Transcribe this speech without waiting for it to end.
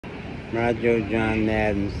Roger John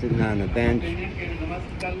Madden sitting on a bench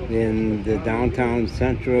in the downtown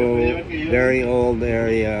central, very old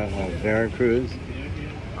area of Veracruz,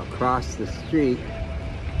 across the street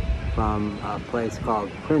from a place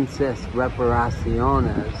called Princess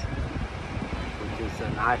Reparaciones, which is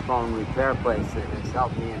an iPhone repair place that has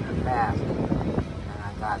helped me in the past. And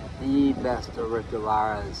I got the best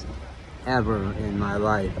auriculares ever in my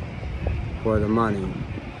life for the money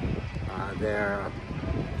there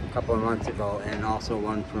a couple of months ago, and also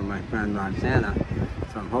one for my friend Roxana.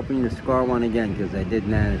 So I'm hoping to score one again because I did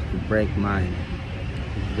manage to break mine.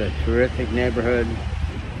 This is a terrific neighborhood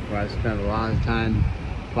where I spent a lot of time.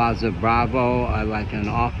 Plaza Bravo, I like an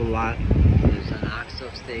awful lot. There's an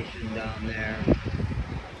OXXO station down there.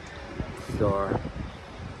 Store.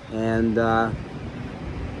 And the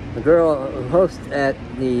girl host at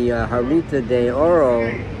the Jarrita de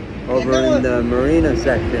Oro over in the Marina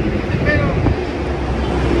section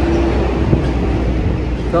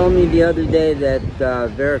told me the other day that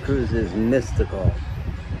Veracruz is mystical,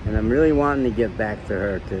 and I'm really wanting to get back to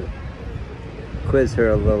her to quiz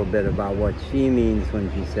her a little bit about what she means when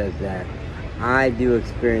she says that. I do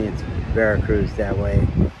experience Veracruz that way.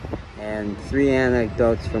 And 3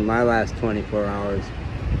 anecdotes from my last 24 hours.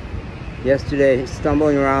 Yesterday,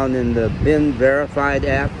 stumbling around in the Bin Verified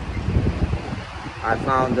app, I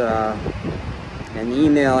found an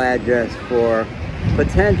email address for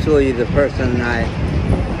potentially the person I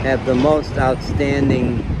have the most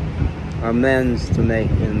outstanding amends to make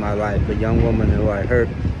in my life. A young woman who I hurt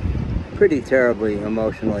pretty terribly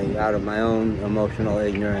emotionally out of my own emotional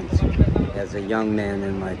ignorance as a young man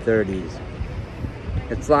in my 30s.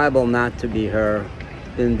 It's liable not to be her.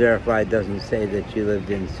 Bin Verified doesn't say that she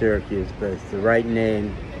lived in Syracuse, but it's the right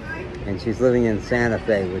name. And she's living in Santa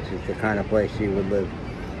Fe, which is the kind of place she would live.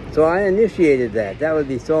 So I initiated that. That would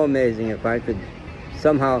be so amazing if I could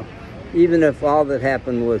somehow, even if all that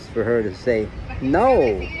happened was for her to say,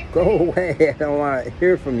 no, go away, I don't want to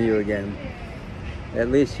hear from you again. At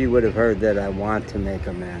least she would have heard that I want to make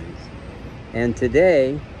amends. And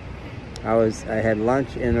today, I had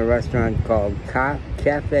lunch in a restaurant called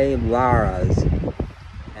Cafe Lara's,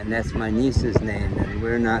 and that's my niece's name, and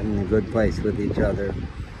we're not in a good place with each other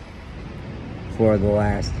for the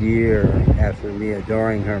last year after me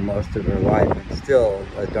adoring her most of her life and still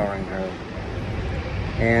adoring her.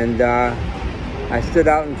 And I stood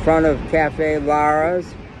out in front of Cafe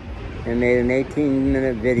Lara's and made an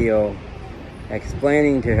 18-minute video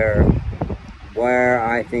explaining to her where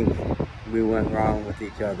I think we went wrong with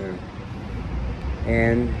each other,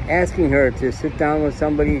 and asking her to sit down with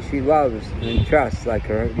somebody she loves and trusts, like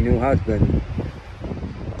her new husband,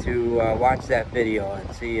 to watch that video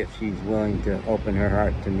and see if she's willing to open her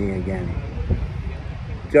heart to me again.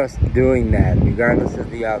 Just doing that, regardless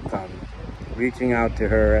of the outcome. Reaching out to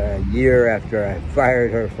her a year after I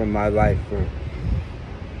fired her from my life for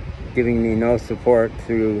giving me no support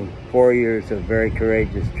through 4 years of very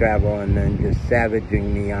courageous travel, and then just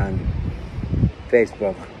savaging me on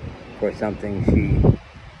Facebook for something she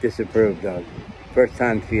disapproved of. First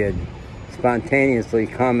time she had spontaneously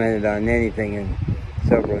commented on anything in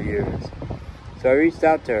several years. So I reached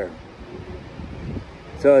out to her.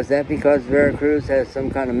 So is that because Veracruz has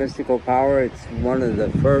some kind of mystical power? It's one of the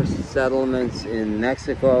first settlements in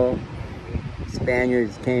Mexico.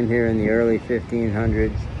 Spaniards came here in the early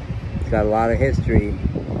 1500s. It's got a lot of history.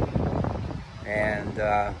 And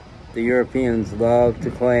the Europeans love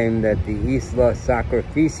to claim that the Isla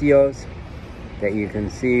Sacrificios that you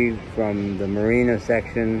can see from the Marina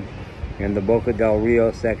section and the Boca del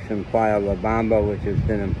Rio section, Playa La Bamba, which has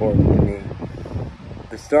been important to me.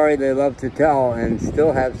 The story they love to tell and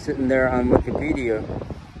still have sitting there on Wikipedia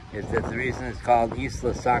is that the reason it's called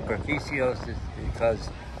Isla Sacrificios is because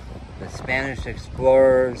the Spanish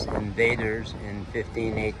explorers, invaders in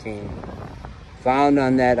 1518, found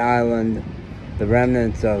on that island the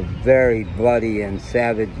remnants of very bloody and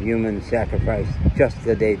savage human sacrifice just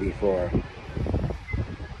the day before,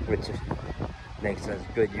 which makes us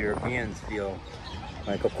good Europeans feel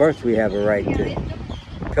like, of course, we have a right to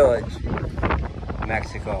pillage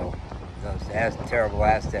Mexico, those terrible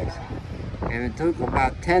Aztecs. And it took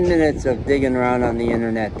about 10 minutes of digging around on the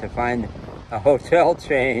internet to find a hotel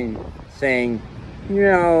chain saying, you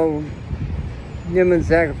know, human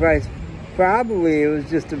sacrifice, probably it was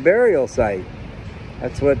just a burial site.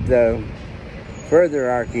 That's what the further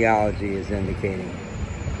archaeology is indicating.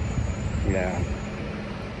 Yeah.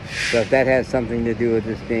 So if that has something to do with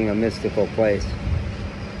this being a mystical place,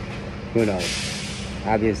 who knows?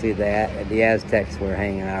 Obviously the Aztecs were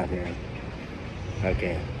hanging out here.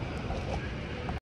 Okay.